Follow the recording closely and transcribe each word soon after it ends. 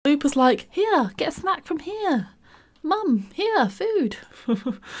Lupa's like, here, get a snack from here. Mum, here, food.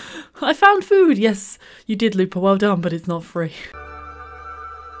 I found food. Yes, you did, Lupa. Well done, but it's not free.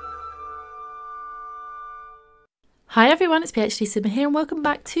 Hi everyone, it's PhDSimmer here and welcome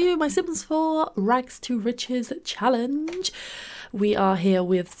back to my Sims 4 Rags to Riches challenge. We are here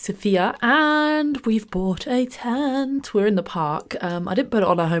with Sofia and we've bought a tent. We're in the park. I didn't put it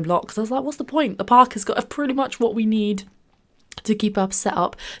on our home lot because I was like, what's the point? The park has got pretty much what we need to keep us set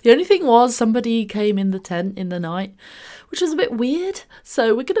up. The only thing was somebody came in the tent in the night, which was a bit weird. So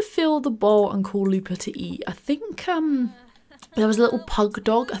we're going to fill the bowl and call Lupa to eat. I think there was a little pug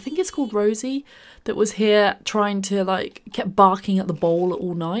dog, I think it's called Rosie, that was here trying to kept barking at the bowl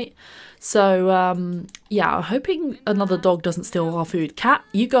all night. So yeah, I'm hoping another dog doesn't steal our food. Cat,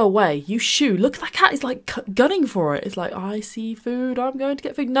 you go away, you shoo. Look, that cat is like gunning for it. It's like, I see food, I'm going to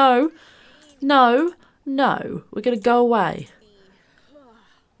get food. No, no, no, we're going to go away.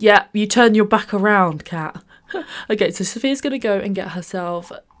 Yeah, you turn your back around, cat. Okay, so Sophia's going to go and get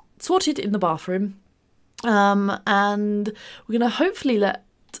herself sorted in the bathroom. And we're going to hopefully let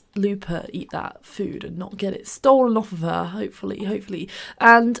Lupa eat that food and not get it stolen off of her, hopefully.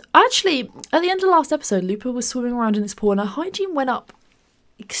 And actually, at the end of the last episode, Lupa was swimming around in this pool and her hygiene went up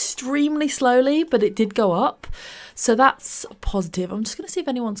extremely slowly, but it did go up. So that's positive. I'm just going to see if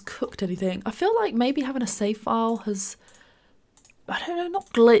anyone's cooked anything. I feel like maybe having a save file has, I don't know,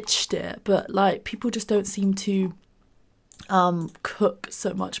 not glitched it, but like people just don't seem to cook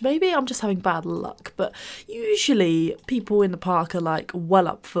so much. Maybe I'm just having bad luck, but usually people in the park are like well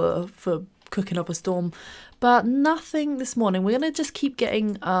up for cooking up a storm, but nothing this morning. We're gonna just keep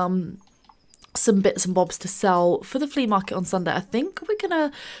getting some bits and bobs to sell for the flea market on Sunday. I think we're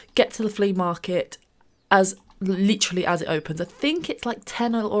gonna get to the flea market as literally as it opens. I think it's like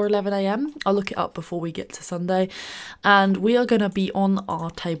 10 or 11 a.m. I'll look it up before we get to Sunday, and we are going to be on our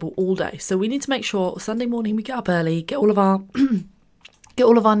table all day. So we need to make sure Sunday morning we get up early, get all of our get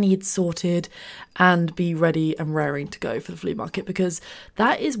all of our needs sorted and be ready and raring to go for the flea market, because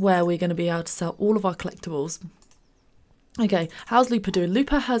that is where we're going to be able to sell all of our collectibles. Okay, how's Lupa doing?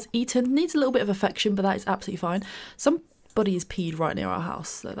 Lupa has eaten, needs a little bit of affection, but that is absolutely fine. Somebody is peed right near our house,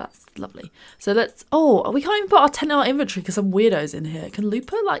 so that's lovely. So let's, oh, we can't even put our tent in our inventory because some weirdos in here. Can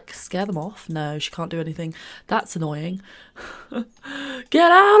Lupa like scare them off? No, she can't do anything. That's annoying. Get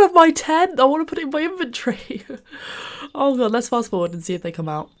out of my tent. I want to put it in my inventory. Oh god, let's fast forward and see if they come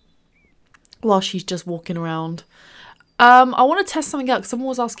out while she's just walking around. I want to test something out because someone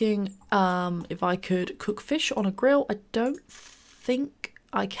was asking if I could cook fish on a grill. I don't think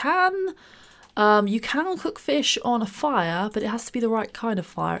I can. You can cook fish on a fire, but it has to be the right kind of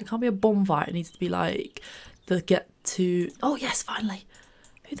fire. It can't be a bonfire. It needs to be like oh yes, finally.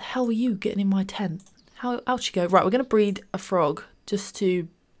 Who the hell were you getting in my tent? Out you go. Right, we're going to breed a frog just to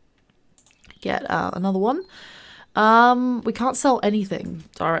get another one. We can't sell anything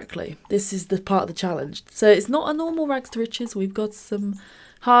directly. This is the part of the challenge. So it's not a normal rags to riches. We've got some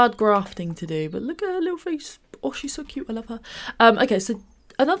hard grafting to do, but look at her little face. Oh, she's so cute. I love her. Okay, so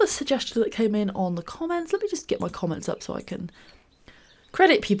another suggestion that came in on the comments. Let me just get my comments up so I can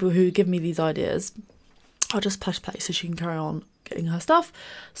credit people who give me these ideas. I'll just press play so she can carry on getting her stuff.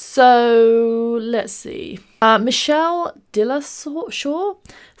 So let's see. Michelle Dillashaw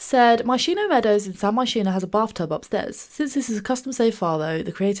said, My Shino Meadows in San Myshuno has a bathtub upstairs. Since this is a custom save file though,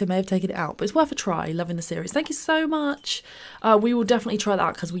 the creator may have taken it out, but it's worth a try. Loving the series. Thank you so much. We will definitely try that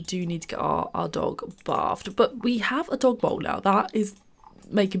out because we do need to get our dog bathed. But we have a dog bowl now. That is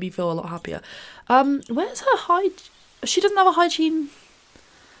making me feel a lot happier. Where's her hygiene? She doesn't have a hygiene.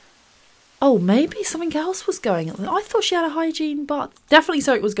 Oh, maybe something else was going on. I thought she had a hygiene, but definitely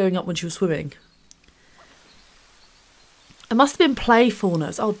something was going up when she was swimming. It must have been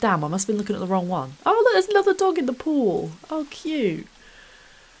playfulness. Oh damn, I must have been looking at the wrong one. Oh look, there's another dog in the pool. Oh cute.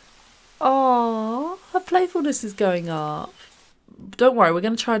 Oh, her playfulness is going up. Don't worry, we're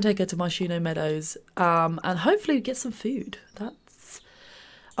going to try and take her to Myshuno Meadows and hopefully get some food.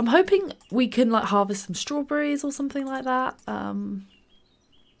 I'm hoping we can like harvest some strawberries or something like that.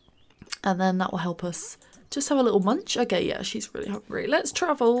 And then that will help us just have a little munch. Okay, yeah, she's really hungry. Let's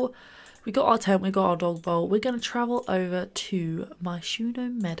travel. We got our tent, we got our dog bowl. We're going to travel over to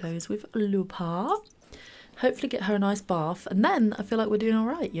Myshuno Meadows with Lupa. Hopefully get her a nice bath. And then I feel like we're doing all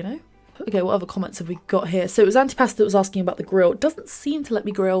right, you know? Okay, what other comments have we got here? So it was Antipasta that was asking about the grill. It doesn't seem to let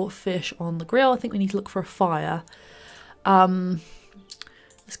me grill fish on the grill. I think we need to look for a fire. Let's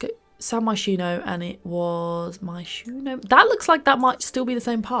go San Myshuno, and it was Myshuno. That looks like that might still be the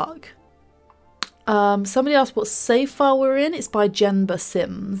same park. Somebody asked what save file we're in. It's by Jenba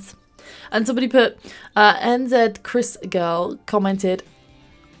Sims. And somebody put, NZ Chris Girl commented,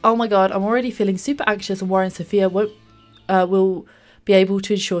 Oh my god, I'm already feeling super anxious and worrying Sofia won't will be able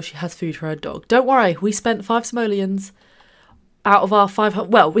to ensure she has food for her dog. Don't worry, we spent 5 simoleons out of our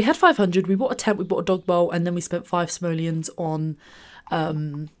 500. Well, we had 500. We bought a tent, we bought a dog bowl, and then we spent 5 simoleons on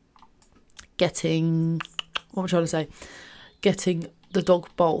getting, what am I trying to say? Getting the dog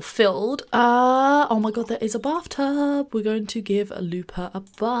bowl filled. Oh my god, there is a bathtub. We're going to give Lupa a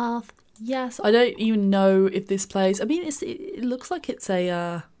bath. Yes, I don't even know if this place, I mean, it looks like it's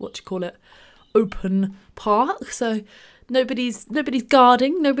a, what do you call it, open park. So nobody's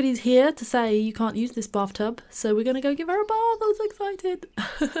guarding, nobody's here to say you can't use this bathtub. So we're going to go give her a bath. I'm so excited.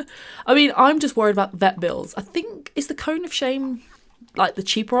 I mean, I'm just worried about vet bills. I think, is the cone of shame like the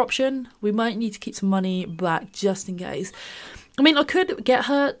cheaper option? We might need to keep some money back just in case. I mean, I could get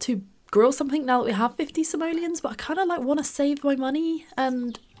her to grill something now that we have 50 simoleons, but I kind of like want to save my money,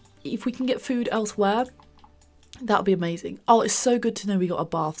 and if we can get food elsewhere, that would be amazing. Oh, it's so good to know we got a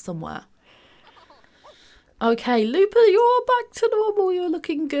bath somewhere. Okay, Lupa, you're back to normal. You're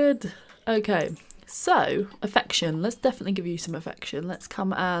looking good. Okay, so affection. Let's definitely give you some affection. Let's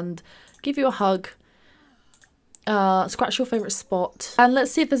come and give you a hug. Scratch your favourite spot. And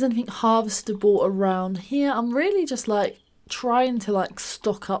let's see if there's anything harvestable around here. I'm really just like trying to like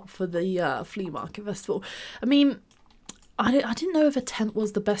stock up for the flea market festival. I mean, I didn't know if a tent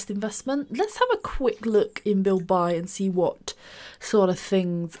was the best investment. Let's have a quick look in Bilbao and see what sort of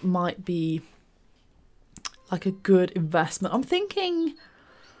things might be like a good investment. I'm thinking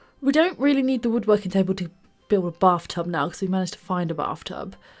we don't really need the woodworking table to build a bathtub now because we managed to find a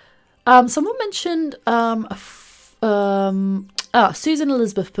bathtub. Someone mentioned Susan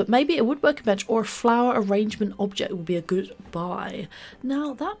Elizabeth, but maybe a woodworking bench or a flower arrangement object would be a good buy.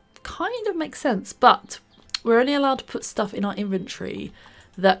 Now that kind of makes sense, but we're only allowed to put stuff in our inventory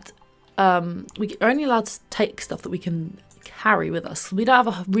that we are only allowed to take stuff that we can carry with us. We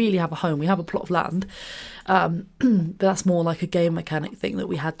don't really have a home. We have a plot of land, but that's more like a game mechanic thing that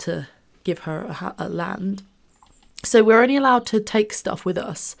we had to give her a land. So we're only allowed to take stuff with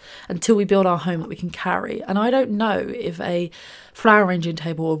us until we build our home that we can carry. And I don't know if a flower arranging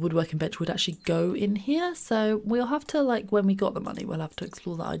table or woodworking bench would actually go in here. So we'll have to, like, when we got the money, we'll have to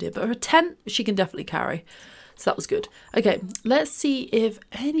explore that idea. But her tent, she can definitely carry. So that was good. Okay, let's see if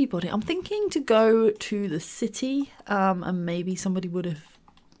anybody... I'm thinking to go to the city and maybe somebody would have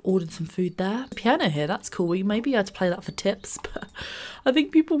ordered some food there. Piano here, that's cool. We maybe had to play that for tips. But I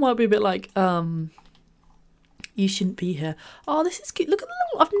think people might be a bit like... you shouldn't be here. Oh, this is cute. Look at the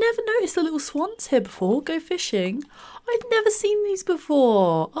little... I've never noticed the little swans here before. Go fishing. I've never seen these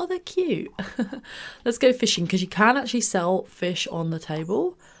before. Oh, they're cute. Let's go fishing because you can actually sell fish on the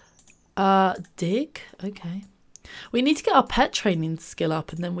table. Dig. Okay. We need to get our pet training skill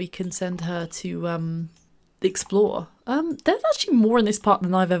up and then we can send her to explore. There's actually more in this park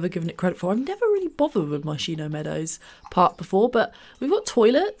than I've ever given it credit for. I've never really bothered with my Shino Meadows park before, but we've got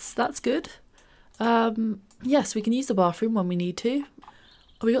toilets. That's good. Yes, we can use the bathroom when we need to.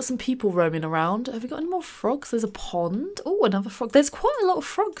 We got some people roaming around. Have we got any more frogs? There's a pond. Oh, another frog. There's quite a lot of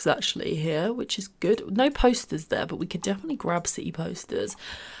frogs actually here, which is good. No posters there, but we could definitely grab city posters.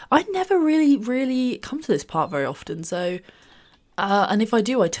 I never really come to this park very often, so... and if I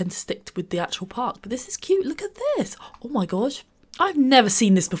do, I tend to stick with the actual park. But this is cute. Look at this. Oh my gosh. I've never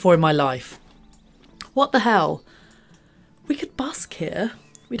seen this before in my life. What the hell? We could busk here.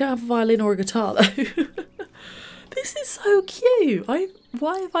 We don't have a violin or a guitar though. This is so cute.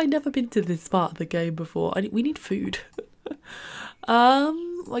 Why have I never been to this part of the game before? We need food.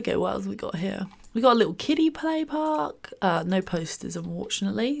 Okay, what else we got here? We got a little kiddie play park. No posters,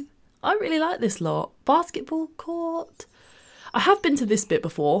 unfortunately. I really like this lot. Basketball court. I have been to this bit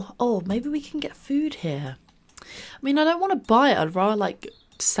before. Oh, maybe we can get food here. I mean, I don't want to buy it. I'd rather like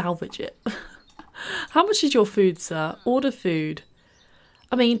salvage it. How much is your food, sir? Order food.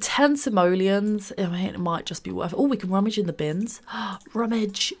 I mean, 10 simoleons. I mean, it might just be worth it. Oh, we can rummage in the bins.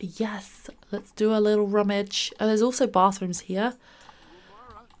 Rummage. Yes. Let's do a little rummage. And there's also bathrooms here.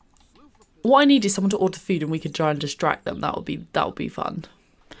 What I need is someone to order food and we can try and distract them. That would be fun.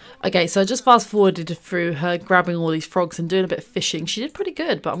 Okay, so I just fast forwarded through her grabbing all these frogs and doing a bit of fishing. She did pretty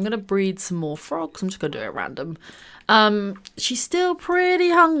good, but I'm going to breed some more frogs. I'm just going to do it at random. She's still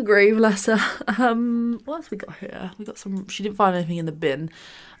pretty hungry, bless her. What else we got here? We got some... She didn't find anything in the bin.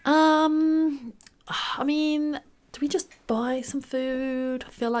 I mean, do we just buy some food?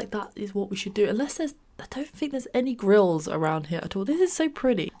 I feel like that is what we should do. Unless there's... I don't think there's any grills around here at all. This is so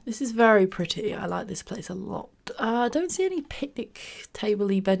pretty. This is very pretty. I like this place a lot. I don't see any picnic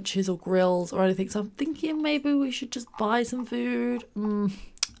table-y benches or grills or anything. So I'm thinking maybe we should just buy some food. I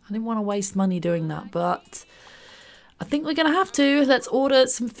didn't want to waste money doing that, but... I think we're gonna have to. Let's order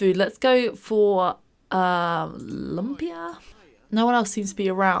some food. Let's go for lumpia. No one else seems to be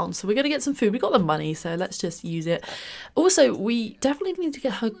around, so we're gonna get some food. We got the money, so let's just use it. Also, we definitely need to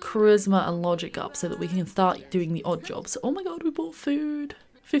get her charisma and logic up so that we can start doing the odd jobs. Oh my god, we bought food.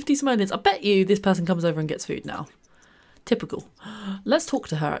 50 simoleons. I bet you this person comes over and gets food now. Typical. Let's talk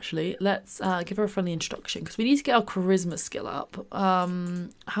to her actually. Let's give her a friendly introduction because we need to get our charisma skill up. How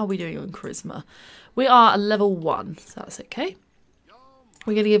are we doing on charisma? We are a level 1, so that's okay.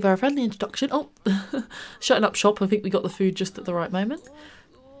 We're going to give her a friendly introduction. Oh, shutting up shop. I think we got the food just at the right moment.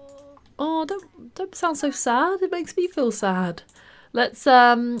 Oh, don't sound so sad. It makes me feel sad. Let's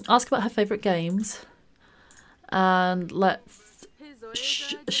ask about her favourite games. And let's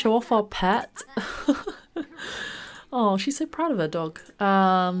show off our pet. Oh, she's so proud of her dog.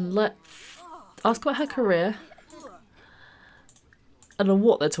 Let's ask about her career. I don't know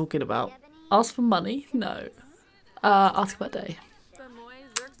what they're talking about. Ask for money? No. Ask about day.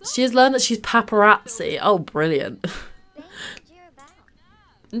 She has learned that she's paparazzi. Oh, brilliant.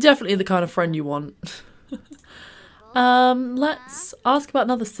 Definitely the kind of friend you want. Let's ask about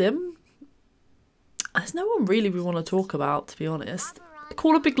another sim. There's no one really we want to talk about, to be honest.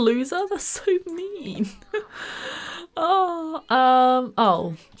 Call a big loser? That's so mean.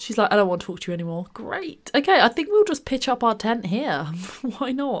 Oh, she's like, I don't want to talk to you anymore. Great. Okay, I think we'll just pitch up our tent here.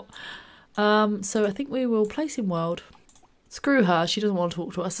 Why not? So I think we will place in world. Screw her, she doesn't want to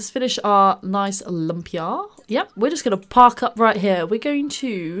talk to us. Let's finish our nice lumpia. Yep, we're just going to park up right here. We're going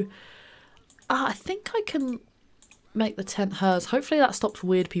to... I think I can make the tent hers. Hopefully that stops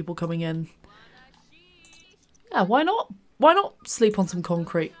weird people coming in. Yeah, why not? Why not sleep on some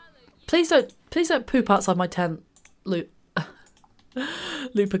concrete? Please don't poop outside my tent, Lupa,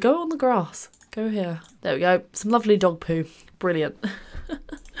 go on the grass. Go here. There we go. Some lovely dog poo. Brilliant.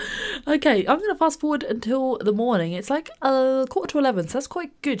 Okay, I'm going to fast forward until the morning. It's like 11:15, so that's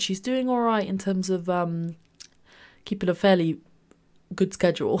quite good. She's doing all right in terms of keeping a fairly good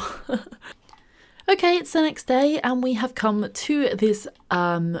schedule. Okay, it's the next day and we have come to this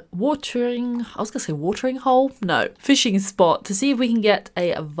watering hole? No, fishing spot to see if we can get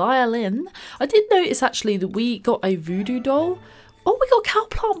a violin. I did notice actually that we got a voodoo doll. Oh, we got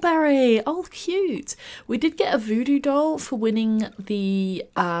cowplant berry. Oh, cute. We did get a voodoo doll for winning the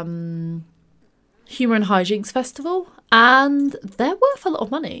Humour and Hijinks Festival and they're worth a lot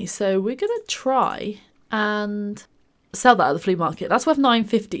of money. So we're going to try and sell that at the flea market. That's worth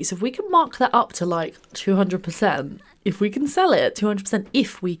 $9.50. So if we can mark that up to like 200%, if we can sell it at 200%,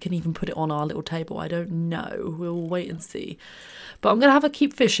 if we can even put it on our little table, I don't know. We'll wait and see. But I'm going to have her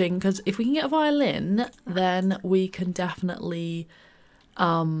keep fishing because if we can get a violin, then we can definitely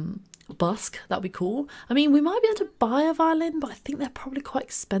busk. That'd be cool. I mean, we might be able to buy a violin, but I think they're probably quite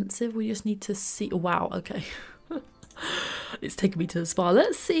expensive. We just need to see. Oh, wow, okay. It's taken me to the spa.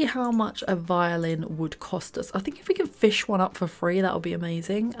 Let's see how much a violin would cost us. I think if we can fish one up for free, that would be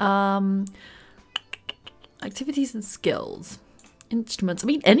amazing. Activities and skills. Instruments. I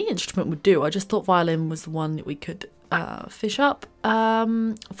mean, any instrument would do. I just thought violin was the one that we could fish up.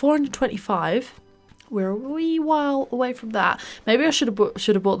 425. We're a wee while away from that. Maybe I should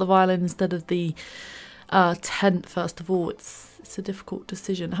have bought the violin instead of the tent first of all. It's a difficult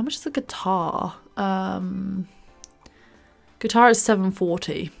decision. How much is a guitar? Guitar is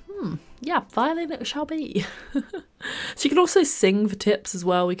 740. Yeah, violin it shall be. So you can also sing for tips as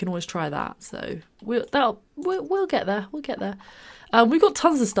well. We can always try that. So we'll get there. We'll get there. We've got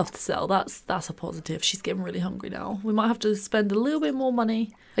tons of stuff to sell. That's a positive. She's getting really hungry now. We might have to spend a little bit more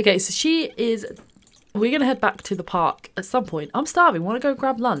money. Okay, so we're gonna head back to the park at some point. I'm starving. Want to go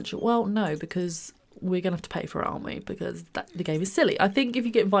grab lunch? Well, no, because we're gonna have to pay for it, aren't we? Because the game is silly. I think if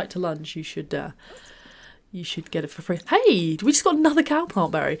you get invited to lunch, you should get it for free. Hey, we just got another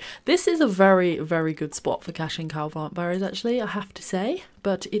cowplant berry. This is a very, very good spot for caching cowplant berries, actually, I have to say.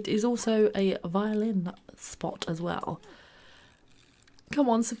 But it is also a violin spot as well. Come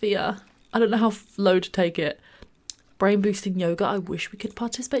on, Sofia. I don't know how low to take it. Brain boosting yoga. I wish we could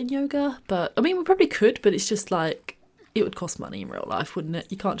participate in yoga. But, I mean, we probably could, but it's just like, it would cost money in real life, wouldn't it?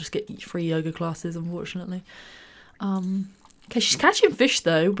 You can't just get free yoga classes, unfortunately. Okay, she's catching fish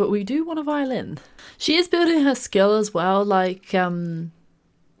though, but we do want a violin. She is building her skill as well, like,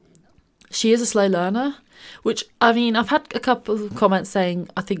 she is a slow learner, which, I mean, I've had a couple of comments saying,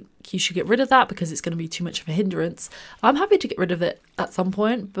 I think you should get rid of that because it's going to be too much of a hindrance. I'm happy to get rid of it at some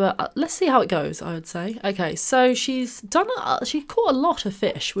point, but let's see how it goes, I would say. Okay, so she caught a lot of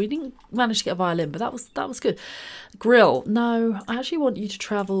fish. We didn't manage to get a violin, but that was good. Grill. No, I actually want you to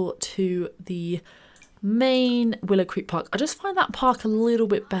travel to the Main Willow Creek Park. I just find that park a little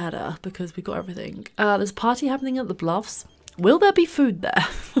bit better because we've got everything. There's a party happening at the Bluffs. Will there be food there?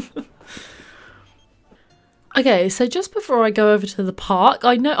 Okay, so just before I go over to the park,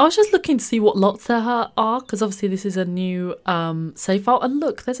 I was just looking to see what lots there are, because obviously this is a new save file. And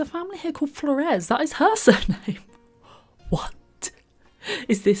look, there's a family here called Flores. That is her surname. What?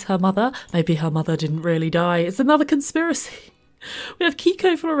 Is this her mother? Maybe her mother didn't really die. It's another conspiracy. We have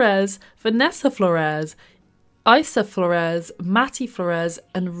Kiko Flores, Vanessa Flores, Isa Flores, Matty Flores,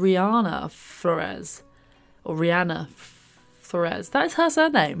 and Rihanna Flores. Or Rihanna Flores. That is her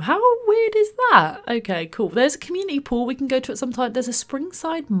surname. How weird is that? Okay, cool. There's a community pool we can go to at some time. There's a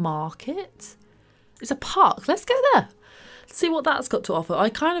Springside Market. It's a park. Let's go there. Let's see what that's got to offer. I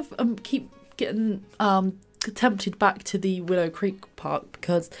kind of keep getting tempted back to the Willow Creek Park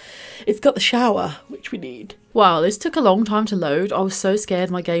because it's got the shower, which we need. Wow, this took a long time to load. I was so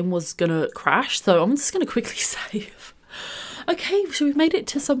scared my game was gonna crash, so I'm just gonna quickly save. Okay, so we've made it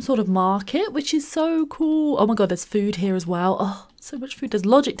to some sort of market, which is so cool. Oh my god, there's food here as well. Oh, so much food. There's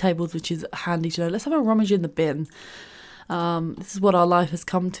logic tables, which is handy to know. Let's have a rummage in the bin. This is what our life has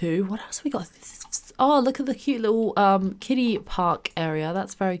come to. What else have we got? Oh, look at the cute little kiddie park area.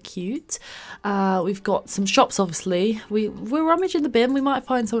 That's very cute. We've got some shops, obviously. We're rummaging the bin. We might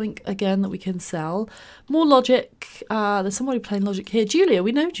find something, again, that we can sell. More logic. There's somebody playing logic here. Julia,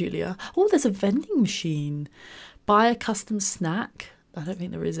 we know Julia. Oh, there's a vending machine. Buy a custom snack. I don't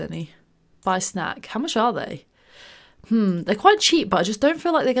think there is any. Buy snack. How much are they? They're quite cheap, but I just don't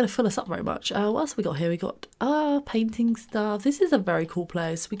feel like they're going to fill us up very much. What else have we got here? We got painting stuff. This is a very cool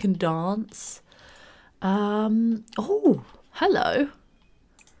place. We can dance. Oh, hello.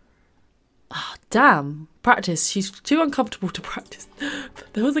 Oh, damn. Practice. She's too uncomfortable to practice.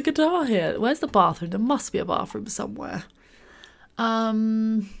 There was a guitar here. Where's the bathroom? There must be a bathroom somewhere.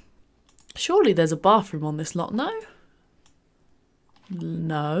 Surely there's a bathroom on this lot. No?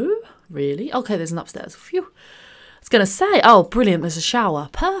 No? Really? Okay, there's an upstairs. Phew. I was going to say, oh, brilliant, there's a shower.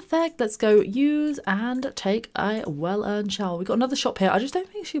 Perfect. Let's go use and take a well-earned shower. We've got another shop here. I just don't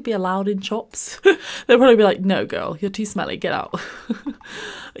think she'll be allowed in shops. They'll probably be like, no, girl, you're too smelly. Get out.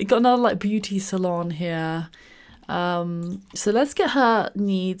 We've got another, like, beauty salon here. So let's get her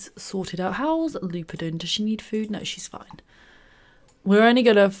needs sorted out. How's Lupa doing? Does she need food? No, she's fine. We're only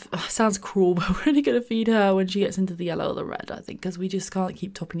going to, sounds cruel, but we're only going to feed her when she gets into the yellow or the red, I think, because we just can't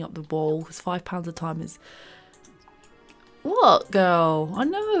keep topping up the bowl, because £5 a time is... What, girl? I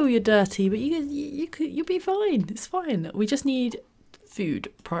know you're dirty, but you'll be fine. It's fine. We just need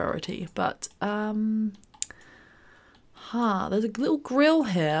food priority, but, there's a little grill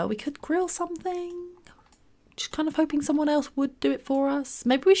here. We could grill something. Just kind of hoping someone else would do it for us.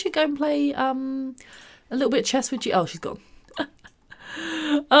 Maybe we should go and play, a little bit of chess with you. Oh, she's gone.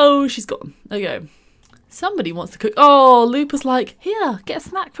 Oh, she's gone. Okay. Somebody wants to cook. Oh, Lupa's like, here, get a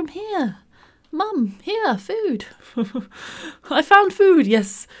snack from here. Mum, here, food. I found food.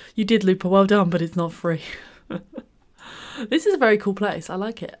 Yes, you did, Lupa. Well done, but it's not free. This is a very cool place. I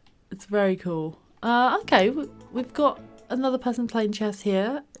like it. It's very cool. Okay, we've got another person playing chess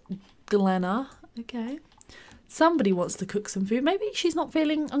here. Glenna. Okay. Somebody wants to cook some food. Maybe she's not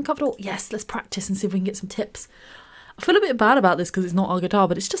feeling uncomfortable. Yes, let's practice and see if we can get some tips. I feel a bit bad about this because it's not our guitar,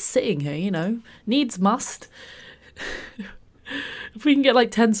 but it's just sitting here, you know. Needs must. If we can get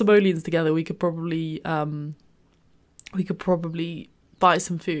like 10 simoleons together, we could probably buy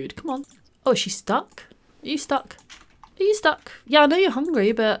some food. Come on. Oh, is she stuck? Are you stuck? Are you stuck? Yeah, I know you're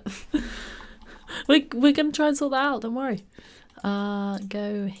hungry, but we're gonna try and sort that out. Don't worry.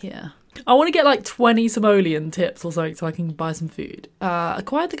 Go here. I want to get like 20 simoleon tips or something so I can buy some food.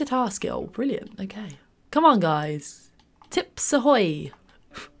 Acquired the guitar skill. Brilliant. Okay. Come on, guys. Tips ahoy.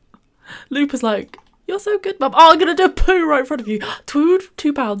 Lupa's like, you're so good, Mum. Oh, I'm going to do a poo right in front of you. £2.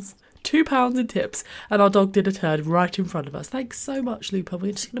 £2 in tips. And our dog did a turn right in front of us. Thanks so much, Lupa.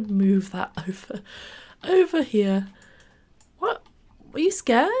 We're just going to move that over here. What? Were you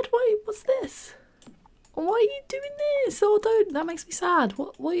scared? What's this? Why are you doing this? Oh, don't. That makes me sad.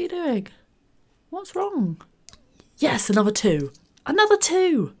 What are you doing? What's wrong? Yes, another 2. Another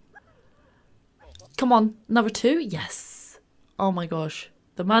 2. Come on, another 2? Yes. Oh my gosh.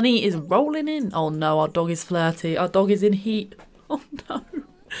 The money is rolling in. Oh no, our dog is flirty. Our dog is in heat. Oh no.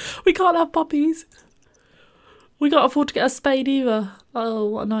 We can't have puppies. We can't afford to get a spade either. Oh,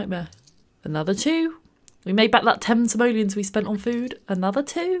 what a nightmare. Another 2. We made back that 10 simoleons we spent on food. Another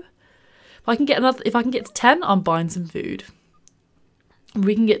 2. If I can get to 10, I'm buying some food. If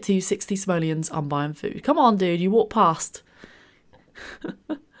we can get to 60 simoleons, I'm buying food. Come on, dude, you walk past.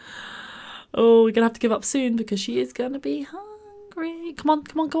 Oh, we're going to have to give up soon because she is going to be hungry. Come on,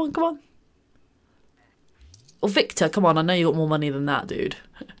 come on, come on, come on. Oh, Victor, come on. I know you got more money than that, dude.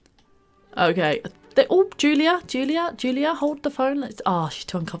 Okay. Oh, Julia, hold the phone. She's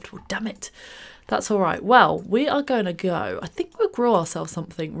too uncomfortable. Damn it. That's all right. Well, we are going to go. I think we'll grow ourselves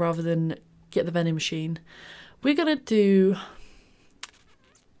something rather than get the vending machine. We're going to do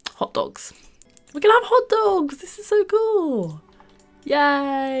hot dogs. We're going to have hot dogs. This is so cool.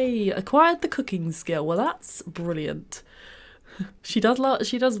 Yay. Acquired the cooking skill. Well, that's brilliant. She does,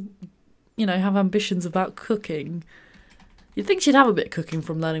 you know, have ambitions about cooking. You'd think she'd have a bit of cooking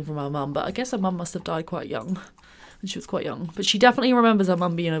from learning from her mum, but I guess her mum must have died quite young. And she was quite young. But she definitely remembers her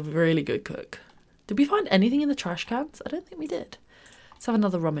mum being a really good cook. Did we find anything in the trash cans? I don't think we did. Let's have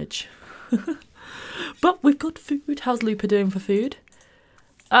another rummage. But we've got food. How's Lupa doing for food?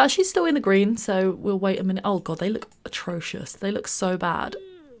 She's still in the green, so we'll wait a minute. Oh god, they look atrocious. They look so bad.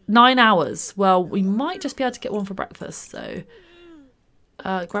 9 hours. Well, we might just be able to get one for breakfast, so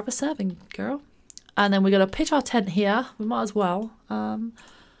grab a serving, girl. And then we're going to pitch our tent here. We might as well.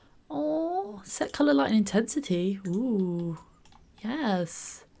 Set colour, light and intensity. Ooh,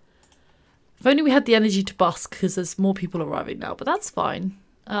 yes. If only we had the energy to busk, because there's more people arriving now, but that's fine.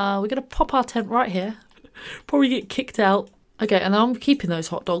 We're going to pop our tent right here. Probably get kicked out. Okay, and I'm keeping those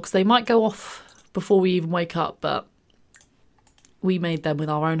hot dogs. They might go off before we even wake up, but we made them with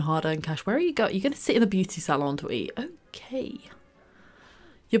our own hard-earned cash. Where are you going? You're going to sit in the beauty salon to eat. Okay.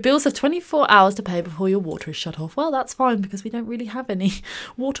 Your bills have 24 hours to pay before your water is shut off. Well, that's fine because we don't really have any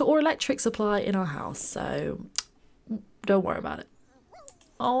water or electric supply in our house, so don't worry about it.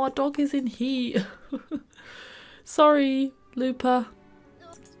 Oh, our dog is in heat. Sorry, Lupa.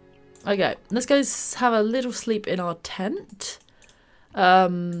 Okay, let's go have a little sleep in our tent.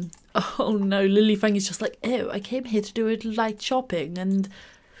 Oh no, Lilyfang is just like, ew, I came here to do a light shopping and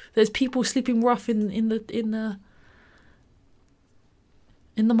there's people sleeping rough in the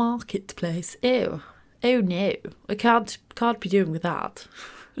marketplace. Ew. Oh no, I can't be doing with that.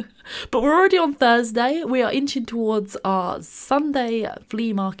 But we're already on Thursday. We are inching towards our Sunday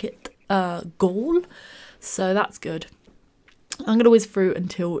flea market goal, so that's good. I'm going to whiz through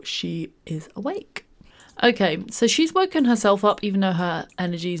until she is awake. Okay, so she's woken herself up even though her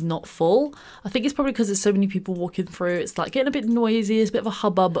energy is not full. I think it's probably because there's so many people walking through. It's like getting a bit noisy. There's a bit of a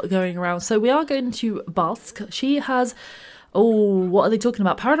hubbub going around. So we are going to busk. She has... Oh, what are they talking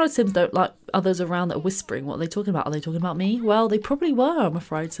about? Paranoid Sims don't like others around that are whispering. What are they talking about? Are they talking about me? Well, they probably were, I'm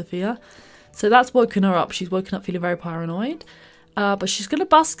afraid, Sofia. So that's woken her up. She's woken up feeling very paranoid. But she's going to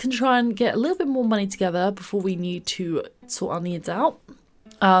busk and try and get a little bit more money together before we need to sort our needs out.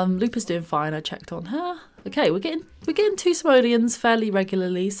 Lupa's doing fine. I checked on her. Okay, we're getting 2 simoleons fairly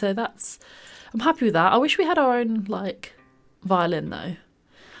regularly, so that's... I'm happy with that. I wish we had our own, like, violin, though.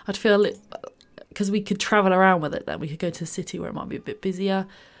 I'd feel it... Because we could travel around with it then. We could go to the city where it might be a bit busier.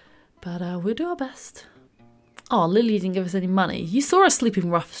 But we'll do our best. Oh, Lily didn't give us any money. You saw us sleeping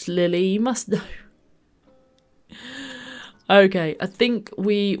rough, Lily. You must know. Okay, I think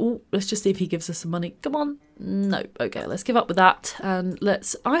we... Oh, let's just see if he gives us some money. Come on. No. Okay, let's give up with that. And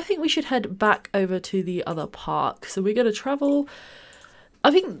I think we should head back over to the other park. So we're going to travel...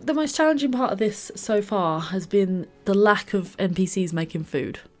 I think the most challenging part of this so far has been the lack of NPCs making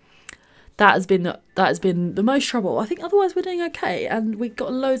food. That has been the most trouble. I think otherwise we're doing okay. And we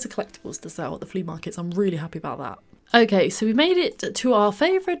got loads of collectibles to sell at the flea markets. I'm really happy about that. Okay, so we made it to our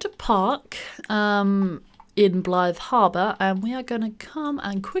favourite park in Blythe Harbour. And we are going to come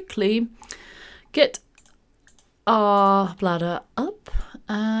and quickly get our bladder up.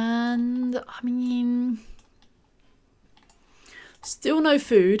 And, I mean, still no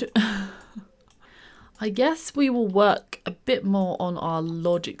food. I guess we will work a bit more on our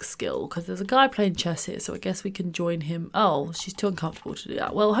logic skill because there's a guy playing chess here, so I guess we can join him. Oh, she's too uncomfortable to do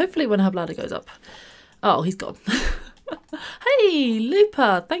that. Well, hopefully when her bladder goes up. Oh, he's gone. Hey,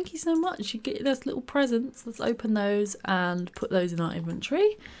 Lupa, thank you so much. You're getting us little presents. Let's open those and put those in our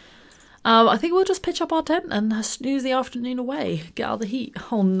inventory. I think we'll just pitch up our tent and snooze the afternoon away. Get out of the heat.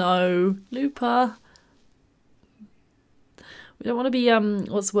 Oh no, Lupa. We don't want to be,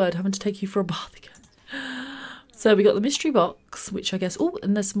 what's the word, having to take you for a bath again. So we got the mystery box, which I guess... Oh,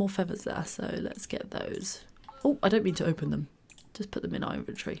 and there's some more feathers there, so let's get those. Oh, I don't mean to open them. Just put them in our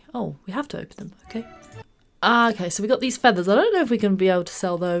inventory. Oh, we have to open them, okay. Okay, so we got these feathers. I don't know if we can be able to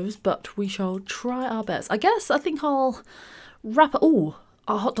sell those, but we shall try our best. I think I'll wrap... Oh,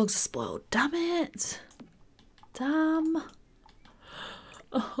 our hot dogs are spoiled. Damn it. Damn.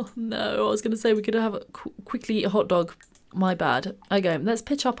 Oh, no. I was going to say we could have quickly eat a hot dog. My bad. Okay, let's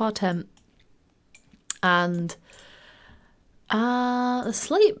pitch up our tent. And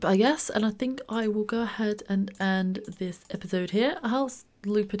sleep, I guess. And I think I will go ahead and end this episode here. How's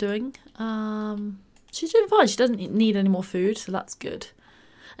Lupa doing? she's doing fine. She doesn't need any more food, so that's good.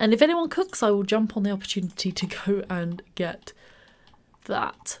 And if anyone cooks, I will jump on the opportunity to go and get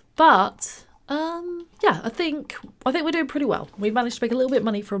that. But yeah, I think we're doing pretty well. We've managed to make a little bit of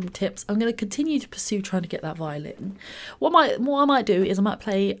money from tips. I'm going to continue to pursue trying to get that violin. What I might do is I might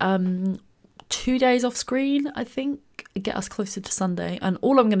play 2 days off screen, I think, get us closer to Sunday. And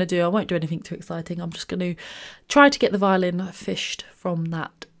all I'm going to do, I won't do anything too exciting. I'm just going to try to get the violin fished from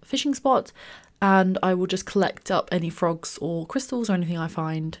that fishing spot, and I will just collect up any frogs or crystals or anything I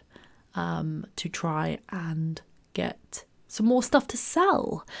find to try and get some more stuff to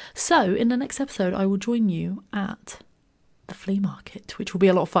sell. So in the next episode, I will join you at the flea market, which will be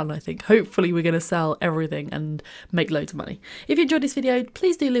a lot of fun, I think. Hopefully we're going to sell everything and make loads of money. If you enjoyed this video,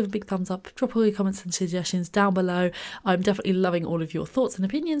 please do leave a big thumbs up, drop all your comments and suggestions down below. I'm definitely loving all of your thoughts and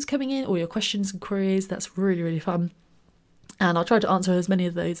opinions coming in, all your questions and queries. That's really, really fun. And I'll try to answer as many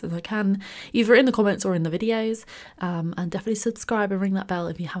of those as I can, either in the comments or in the videos. And definitely subscribe and ring that bell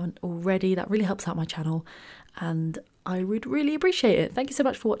if you haven't already. That really helps out my channel, and I would really appreciate it. Thank you so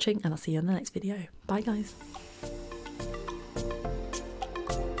much for watching, and I'll see you in the next video. Bye, guys.